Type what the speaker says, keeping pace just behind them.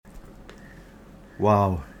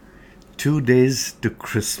Wow, 2 days to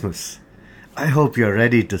Christmas. I hope you're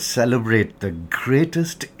ready to celebrate the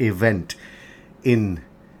greatest event in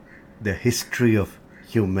the history of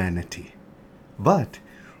humanity. But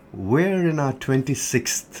we're in our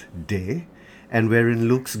 26th day, and we're in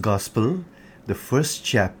Luke's Gospel, the first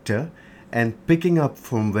chapter, and picking up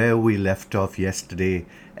from where we left off yesterday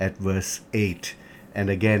at verse 8. And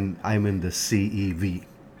again, I'm in the CEV.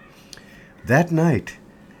 That night,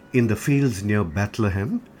 in the fields near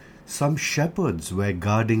Bethlehem, some shepherds were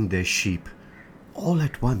guarding their sheep. All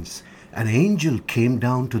at once, an angel came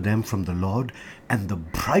down to them from the Lord, and the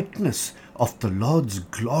brightness of the Lord's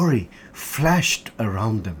glory flashed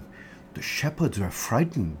around them. The shepherds were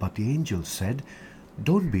frightened, but the angel said,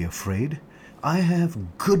 "Don't be afraid. I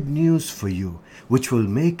have good news for you, which will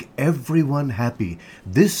make everyone happy.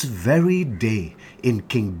 This very day, in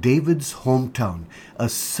King David's hometown, a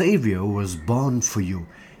Savior was born for you.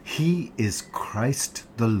 He is Christ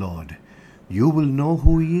the Lord. You will know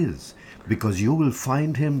who he is, because you will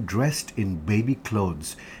find him dressed in baby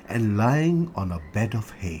clothes and lying on a bed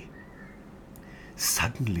of hay."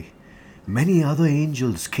 Suddenly, many other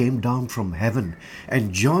angels came down from heaven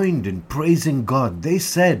and joined in praising God. They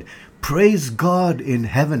said, "Praise God in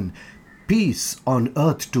heaven, peace on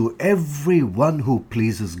earth to everyone who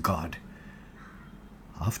pleases God."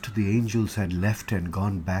 After the angels had left and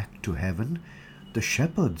gone back to heaven, the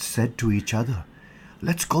shepherds said to each other,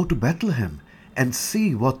 "Let's go to Bethlehem and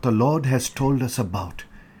see what the Lord has told us about."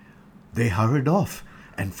 They hurried off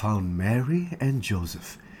and found Mary and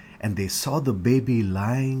Joseph, and they saw the baby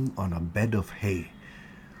lying on a bed of hay.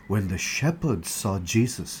 When the shepherds saw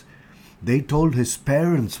Jesus, they told his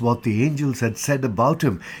parents what the angels had said about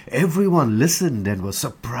him. Everyone listened and was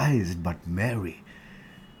surprised, but Mary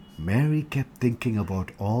kept thinking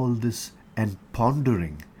about all this and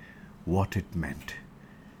pondering what it meant.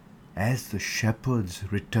 As the shepherds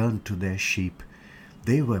returned to their sheep,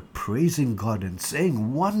 they were praising God and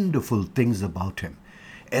saying wonderful things about him.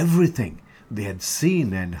 Everything they had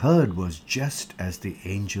seen and heard was just as the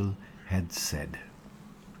angel had said.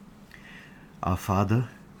 Our Father,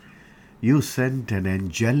 you sent an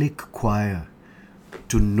angelic choir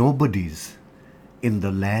to nobodies in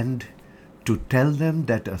the land to tell them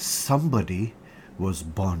that a somebody was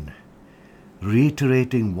born,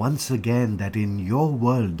 reiterating once again that in your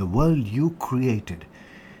world, the world you created,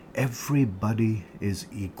 everybody is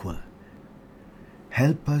equal.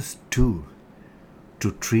 Help us too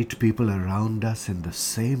to treat people around us in the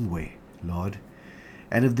same way, Lord.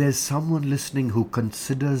 And if there's someone listening who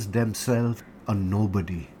considers themselves a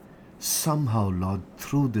nobody, somehow, Lord,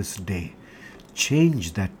 through this day,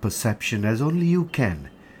 change that perception as only you can.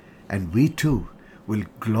 And we too will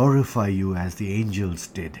glorify you as the angels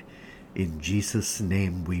did. In Jesus'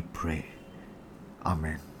 name we pray.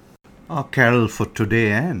 Amen. Our carol for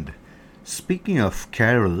today, and speaking of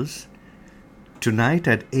carols, tonight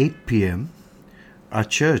at 8 p.m., our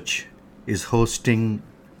church is hosting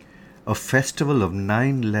a festival of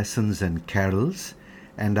 9 lessons and carols,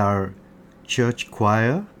 and our church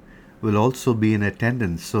choir will also be in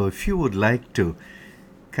attendance. So if you would like to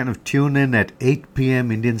kind of tune in at 8 p.m.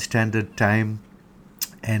 Indian Standard Time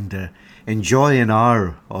and enjoy an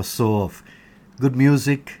hour or so of good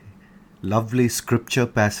music, lovely scripture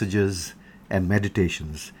passages and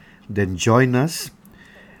meditations, then join us.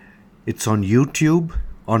 It's on YouTube,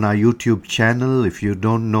 on our YouTube channel. If you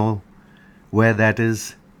don't know where that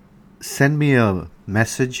is, send me a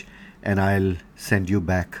message and I'll send you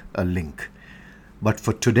back a link. But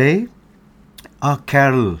for today, our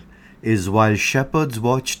carol is "While Shepherds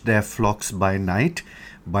Watched Their Flocks by Night"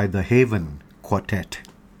 by the Haven Quartet.